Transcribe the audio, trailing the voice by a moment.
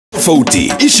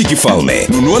tofauti. Ishi kifalme.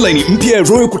 Nunua laini mpya ya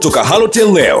Royal kutoka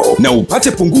Halotel leo na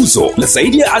upate punguzo la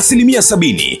zaidi ya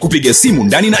 70% kupiga simu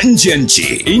ndani na nje ya nchi.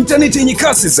 Internet yenye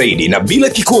kasi zaidi na bila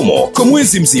kikomo kwa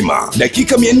mwezi mzima.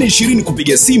 Dakika 420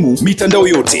 kupiga simu mitandao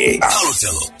yote.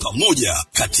 Halotel, pamoja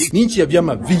katika nchi ya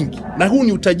vyama vingi. Na huu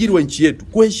ni utajiri wa nchi yetu.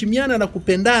 Kuheshimiana na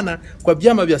kupendana kwa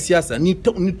vyama vya siasa ni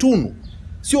tunu.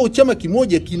 Sio chama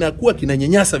kimoja kinakuwa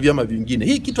kinanyanyasa vyama vingine.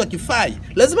 Hii kitu hakifai.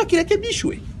 Lazima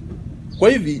kirekebishwe. Kwa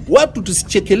hivi watu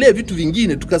tusichekelee vitu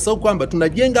vingine tukasahau kwamba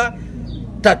tunajenga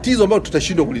tatizo ambalo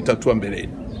tutashindwa kulitatua mbeleni.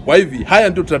 Kwa hivi haya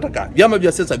ndio tunataka. Vyama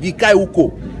vya siasa vikae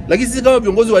huko. Lakini sisi kama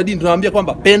viongozi wa dini tunawaambia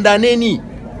kwamba pendaneni,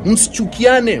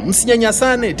 msichukiane,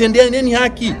 msinyanyasane, tendeaneni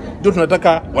haki. Ndio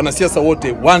tunataka wanasiasa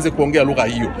wote waanze kuongea lugha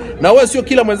hiyo. Na wewe sio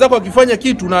kila mwenzako akifanya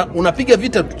kitu unapiga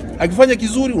vita, akifanya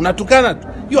kizuri unatukana.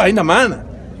 Hiyo haina maana.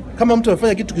 Kama mtu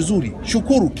anafanya kitu kizuri,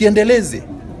 shukuru, kiendeleze.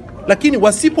 Lakini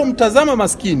wasipomtazama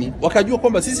maskini, wakajua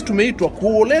kwamba sisi tumeitwa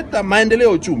kuleta maendeleo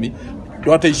ya uchumi,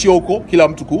 ndio wataishia huko kila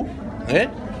mtu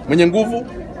mwenye nguvu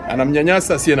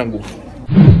anamnyanyasa asiye na nguvu.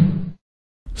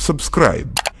 Subscribe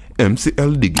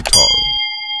MCL Digital.